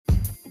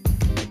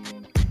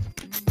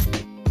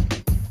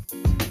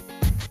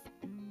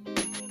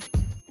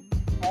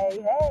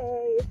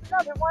hey, it's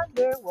another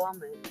Wonder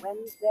Woman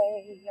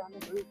Wednesday on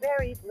the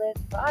Blueberry Bliss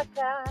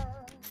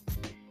podcast.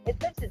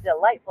 It's such a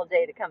delightful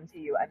day to come to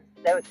you. I'm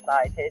so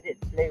excited.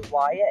 It's Blue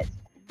Wyatt.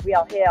 We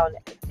are here on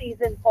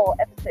season 4,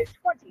 episode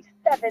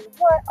 27.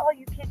 What? Are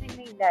you kidding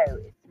me? No,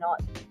 it's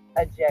not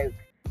a joke.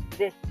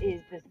 This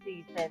is the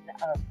season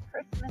of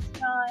Christmas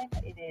time.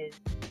 It is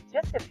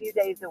just a few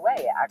days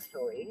away,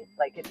 actually.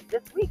 Like it's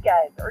this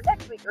weekend or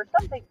next week or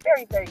something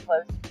very, very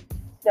close.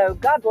 So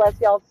God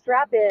bless y'all.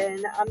 Strap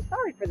in. I'm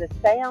sorry for the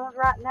sound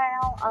right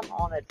now. I'm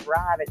on a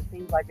drive. It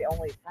seems like the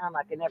only time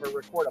I can ever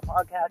record a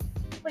podcast.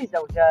 Please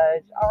don't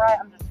judge. All right,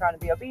 I'm just trying to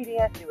be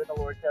obedient, do what the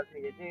Lord tells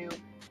me to do.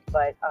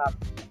 But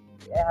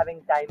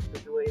having time to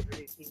do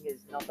everything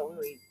is not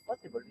always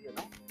possible, you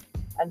know.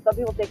 And some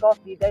people take off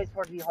these days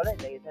for the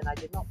holidays, and I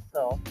did not.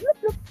 So,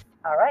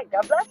 all right,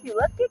 God bless you.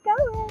 Let's get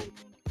going.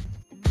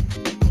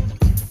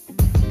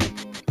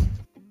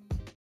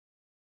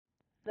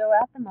 So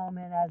at the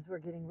moment, as we're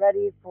getting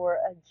ready for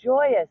a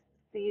joyous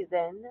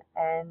season,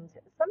 and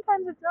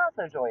sometimes it's not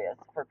so joyous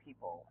for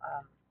people.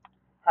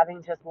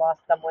 Having just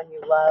lost someone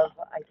you love,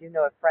 I do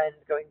know a friend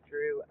going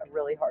through a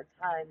really hard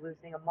time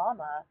losing a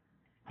mama,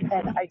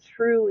 and I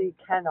truly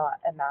cannot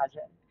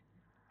imagine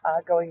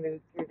going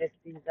through this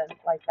season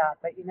like that.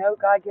 But you know,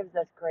 God gives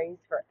us grace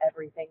for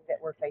everything that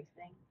we're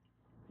facing.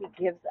 He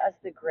gives us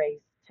the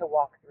grace to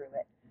walk through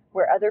it.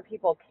 Where other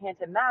people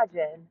can't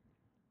imagine,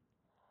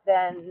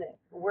 then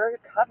we're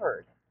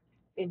covered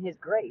in His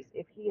grace.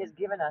 If He has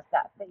given us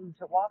that thing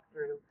to walk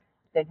through,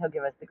 then He'll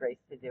give us the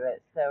grace to do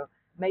it. So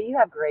may you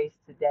have grace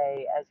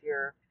today as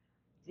you're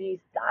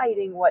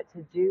deciding what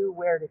to do,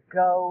 where to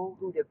go,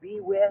 who to be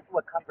with,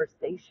 what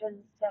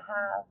conversations to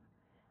have.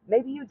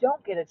 Maybe you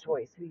don't get a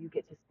choice who you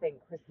get to spend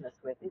Christmas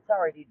with. It's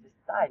already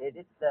decided.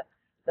 It's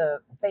the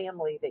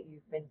family that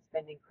you've been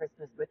spending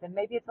Christmas with. And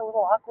maybe it's a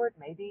little awkward.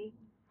 Maybe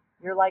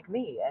you're like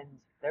me and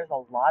there's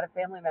a lot of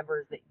family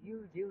members that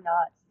you do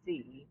not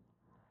see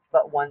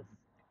but once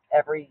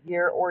every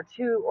year or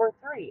 2 or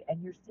 3.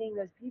 And you're seeing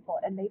those people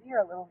and maybe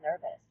you're a little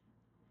nervous.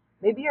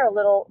 Maybe you're a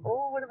little,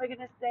 oh, what am I going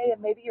to say?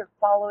 And maybe you're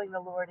following the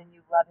Lord and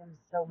you love Him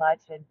so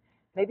much. And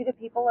maybe the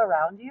people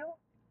around you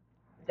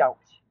don't.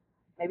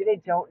 Maybe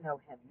they don't know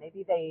Him.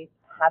 Maybe they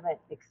haven't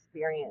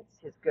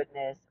experienced His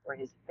goodness or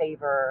His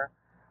favor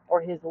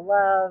or His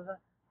love.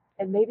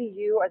 And maybe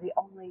you are the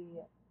only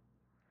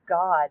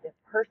God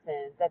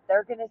person that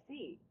they're going to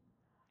see.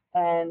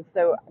 And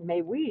so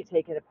may we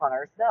take it upon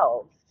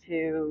ourselves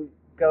to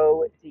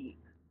go deep,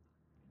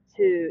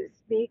 to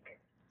speak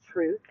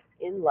truth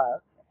in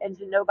love, and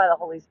to know by the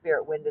Holy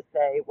Spirit when to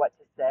say, what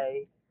to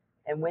say,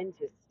 and when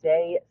to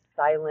stay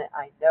silent.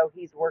 I know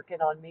He's working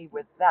on me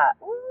with that.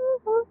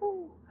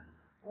 Woo-hoo-hoo.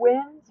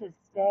 When to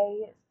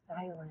stay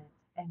silent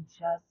and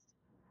just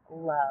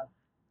love.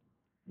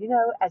 You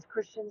know, as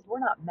Christians, we're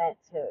not meant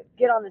to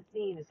get on the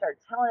scene and start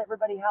telling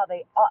everybody how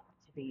they ought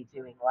to be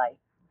doing life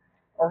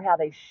or how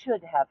they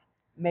should have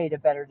made a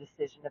better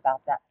decision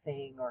about that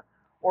thing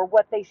or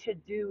what they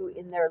should do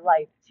in their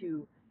life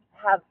to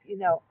have, you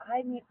know,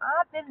 I mean,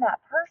 I've been that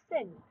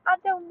person. I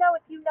don't know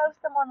if you know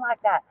someone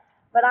like that,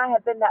 but I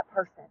have been that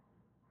person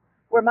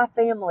where my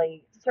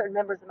family, certain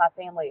members of my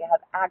family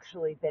have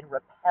actually been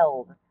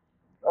repelled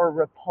or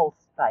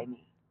repulsed by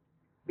me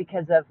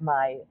because of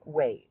my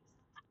ways.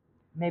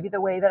 Maybe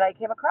the way that I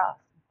came across,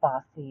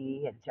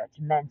 bossy and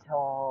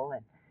judgmental,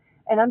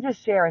 and I'm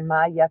just sharing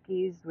my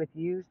yuckies with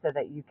you so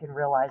that you can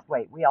realize,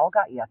 wait, we all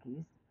got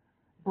yuckies.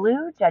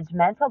 Blue,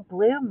 judgmental,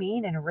 blue,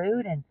 mean and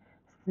rude and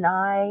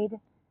snide,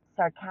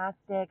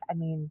 sarcastic. I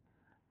mean,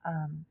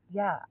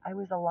 yeah, I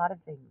was a lot of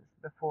things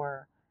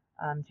before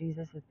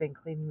Jesus has been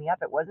cleaning me up.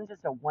 It wasn't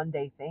just a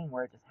one-day thing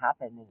where it just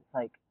happened and it's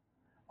like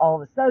all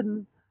of a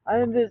sudden I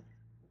am this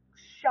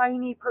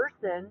shiny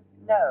person.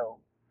 No.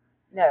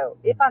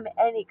 If I'm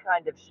any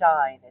kind of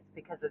shine, it's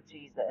because of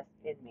Jesus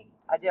in me.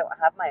 I don't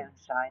have my own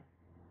shine.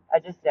 I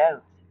just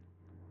don't.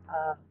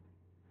 Um,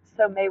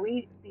 so may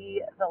we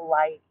be the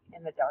light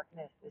in the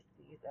darkness this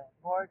season.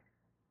 Lord,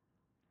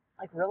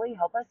 like really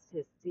help us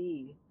to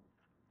see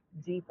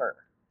deeper.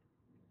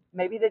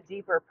 Maybe the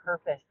deeper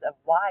purpose of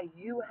why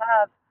you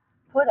have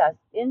put us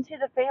into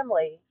the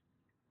family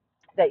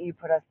that you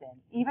put us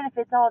in. Even if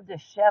it's all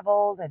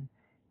disheveled and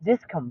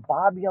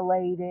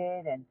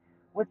discombobulated and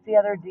what's the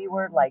other D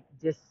word? Like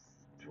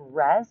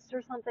distressed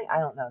or something? I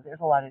don't know.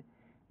 There's a lot of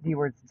D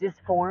words.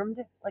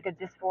 Disformed, like a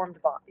disformed,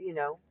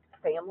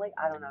 family.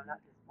 I don't know, not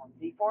disformed.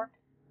 Deformed?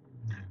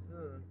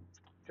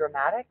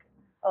 Dramatic?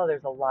 Oh,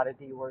 there's a lot of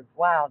D words.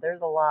 Wow,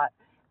 there's a lot.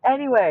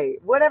 Anyway,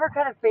 whatever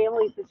kind of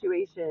family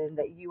situation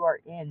that you are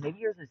in, maybe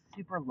yours is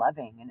super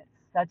loving and it's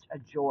such a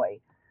joy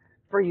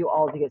for you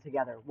all to get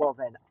together. Well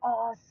then,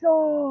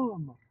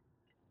 awesome.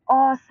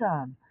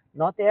 Awesome.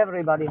 Not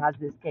everybody has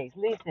this case.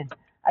 Listen,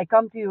 I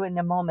come to you in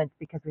a moment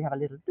because we have a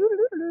little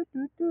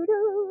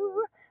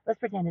doo-doo-doo-doo-doo-doo. Let's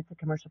pretend it's a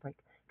commercial break.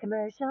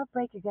 Commercial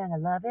break, you're gonna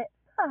love it.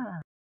 Ah.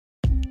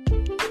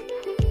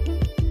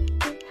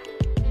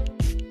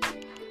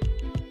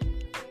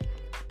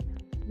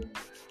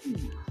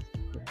 Peace,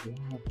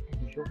 love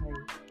and joy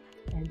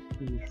and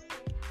peace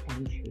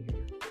and cheer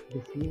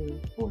this year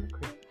for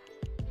Christmas.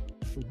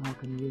 We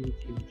welcome you to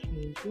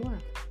change your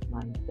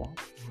mindset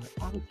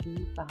or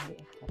attitude by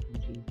accepting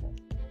Jesus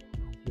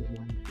as your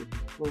one true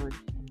Lord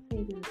and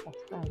Savior,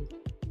 best friend.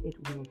 It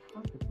will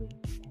possibly,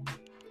 and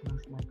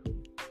most likely,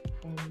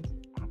 and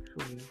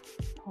actually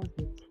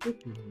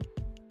positively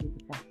be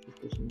the best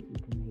decision that you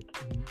can make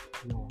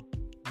in your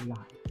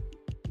life.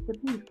 So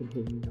please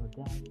continue your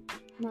day with a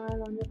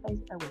smile on your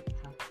face. Oh wait,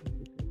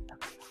 it's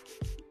not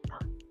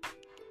fine.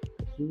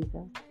 But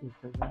Jesus is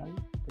the way,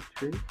 the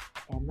truth,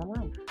 and the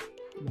life.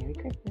 Merry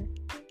Christmas.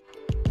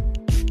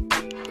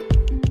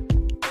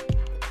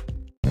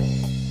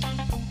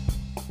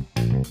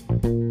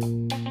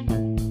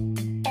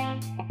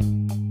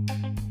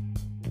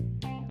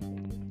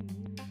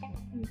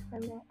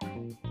 Soda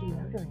and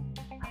deodorant.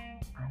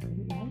 I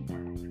didn't know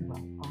that.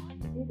 Well, I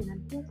did, and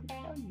I'm here to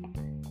tell you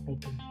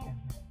baking soda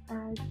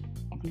as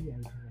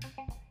deodorant.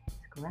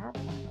 Scrap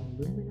that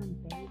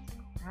aluminum-based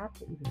crap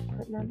that you've been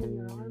putting under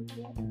your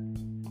armpit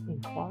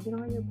and clogging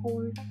all your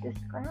pores. Just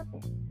scrap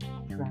it.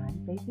 Try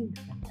baking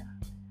soda.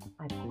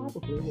 I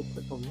probably will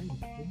put the link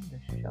in the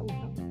show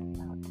notes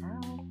about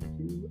how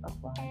to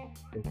apply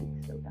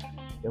baking soda.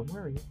 Don't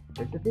worry,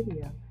 there's a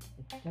video.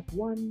 It's step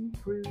 1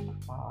 through 5.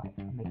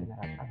 I'm making that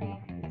up. I don't know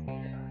what this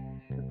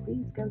is. So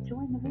please go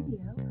join the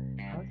video.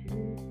 How to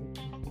use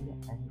baking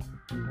soda as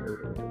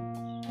deodorant.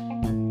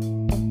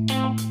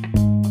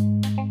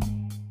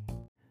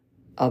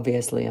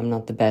 Obviously, I'm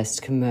not the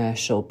best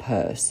commercial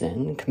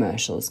person.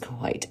 Commercials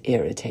quite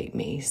irritate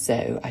me.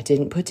 So I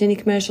didn't put any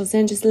commercials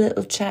in, just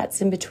little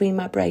chats in between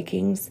my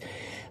breakings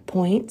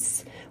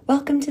points.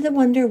 Welcome to the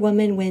Wonder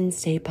Woman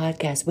Wednesday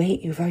podcast.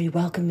 Wait, you've already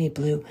welcomed me,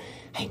 Blue.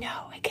 I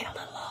know, I get a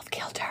little off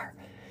kilter.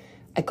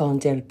 I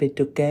can't help it,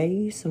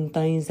 okay?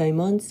 Sometimes I'm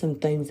on,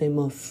 sometimes I'm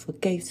off.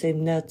 Okay,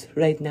 same that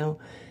right now.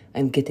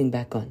 I'm getting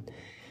back on.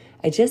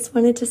 I just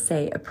wanted to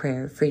say a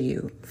prayer for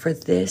you for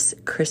this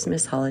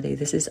Christmas holiday.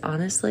 This is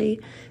honestly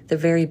the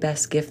very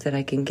best gift that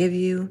I can give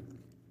you.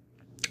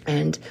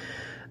 And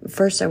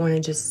first, I want to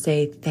just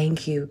say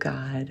thank you,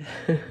 God.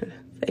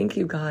 Thank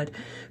you, God,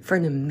 for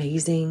an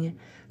amazing,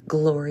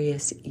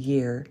 glorious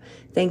year.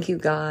 Thank you,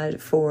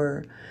 God,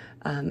 for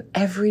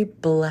every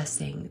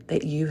blessing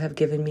that you have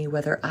given me,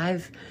 whether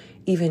I've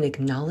even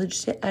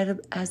acknowledged it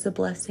as a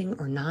blessing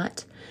or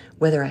not,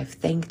 whether I've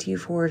thanked you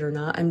for it or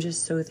not. I'm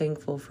just so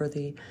thankful for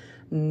the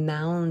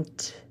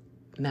mountainous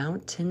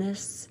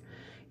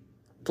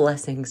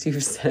blessings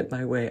you've sent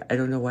my way. I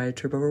don't know why I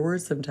trip over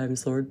words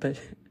sometimes, Lord, but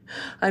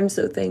I'm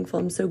so thankful.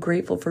 I'm so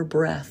grateful for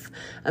breath.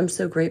 I'm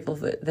so grateful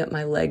that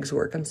my legs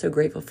work. I'm so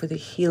grateful for the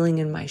healing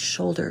in my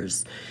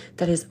shoulders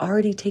that has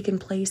already taken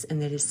place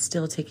and that is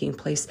still taking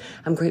place.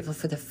 I'm grateful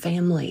for the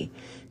family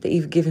that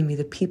you've given me,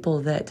 the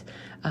people that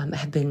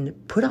have been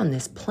put on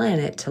this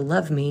planet to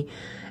love me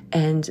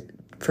and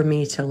for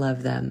me to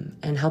love them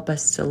and help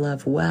us to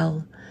love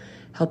well,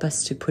 help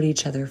us to put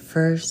each other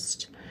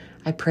first.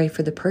 I pray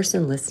for the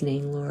person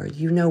listening, Lord.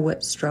 You know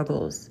what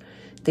struggles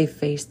they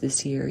face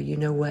this year. You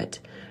know what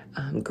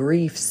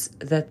griefs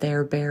that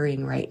they're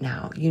bearing right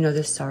now. You know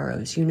the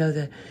sorrows. You know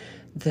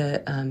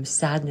the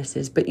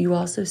sadnesses. But you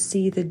also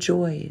see the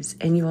joys,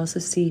 and you also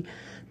see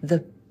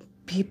the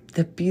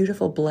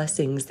beautiful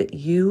blessings that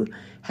you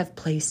have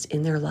placed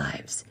in their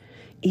lives,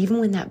 even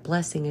when that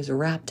blessing is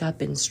wrapped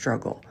up in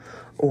struggle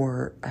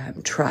or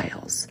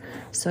trials.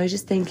 So I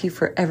just thank you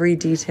for every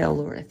detail,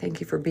 Lord. I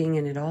thank you for being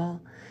in it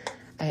all.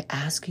 I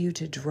ask you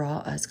to draw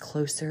us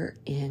closer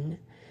in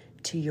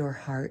to your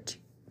heart,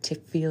 to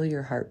feel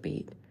your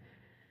heartbeat,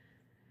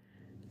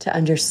 to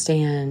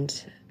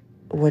understand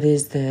what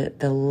is the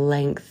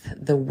length,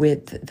 the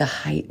width, the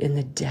height, and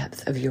the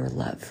depth of your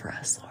love for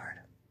us, Lord.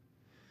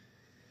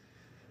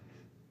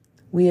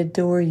 We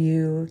adore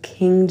you,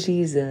 King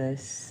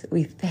Jesus.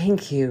 We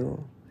thank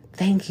you.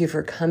 Thank you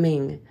for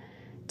coming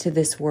to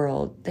this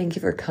world. Thank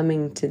you for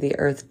coming to the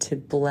earth to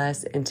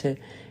bless and to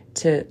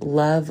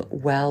love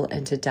well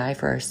and to die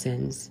for our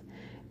sins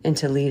and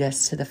to lead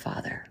us to the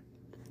Father.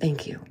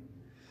 Thank you.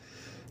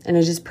 And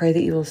I just pray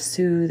that you will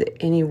soothe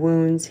any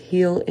wounds,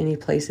 heal any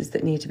places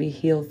that need to be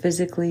healed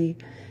physically,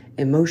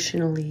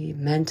 emotionally,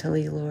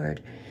 mentally,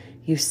 Lord.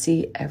 You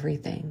see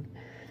everything,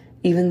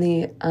 even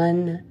the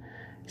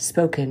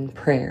unspoken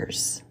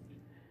prayers.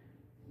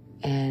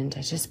 And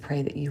I just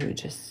pray that you would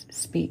just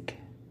speak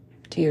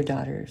to your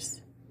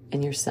daughters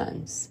and your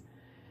sons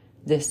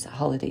this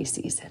holiday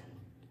season.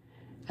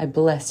 I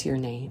bless your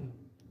name,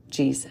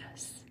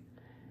 Jesus.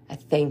 I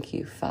thank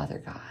you,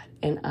 Father God,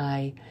 and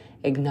I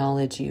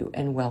acknowledge you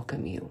and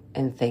welcome you,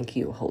 and thank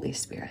you, Holy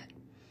Spirit.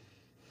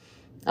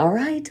 All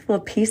right,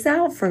 well, peace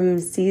out from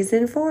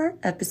season 4,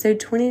 episode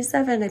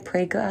 27. I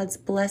pray God's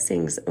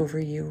blessings over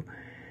you,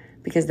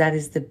 because that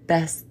is the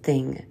best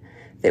thing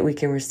that we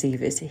can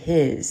receive is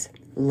his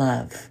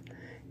love,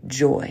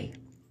 joy,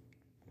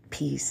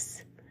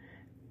 peace,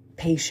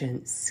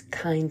 patience,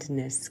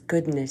 kindness,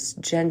 goodness,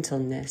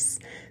 gentleness,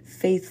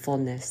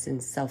 faithfulness,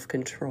 and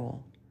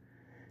self-control.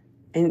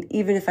 And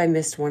even if I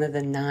missed one of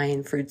the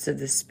 9 fruits of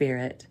the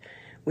Spirit,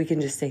 we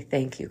can just say,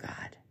 thank you,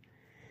 God.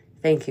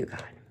 Thank you,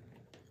 God.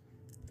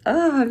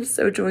 Oh, I'm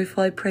so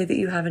joyful. I pray that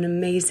you have an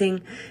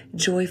amazing,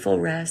 joyful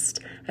rest,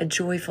 a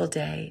joyful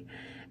day,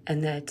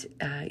 and that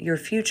your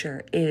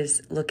future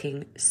is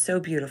looking so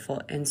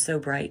beautiful and so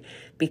bright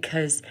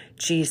because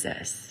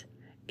Jesus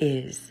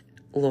is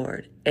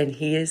Lord and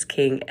He is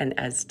King. And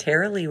as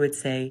Tara Lee would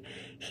say,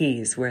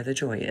 He's where the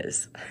joy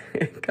is.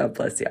 God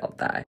bless y'all.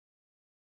 Bye.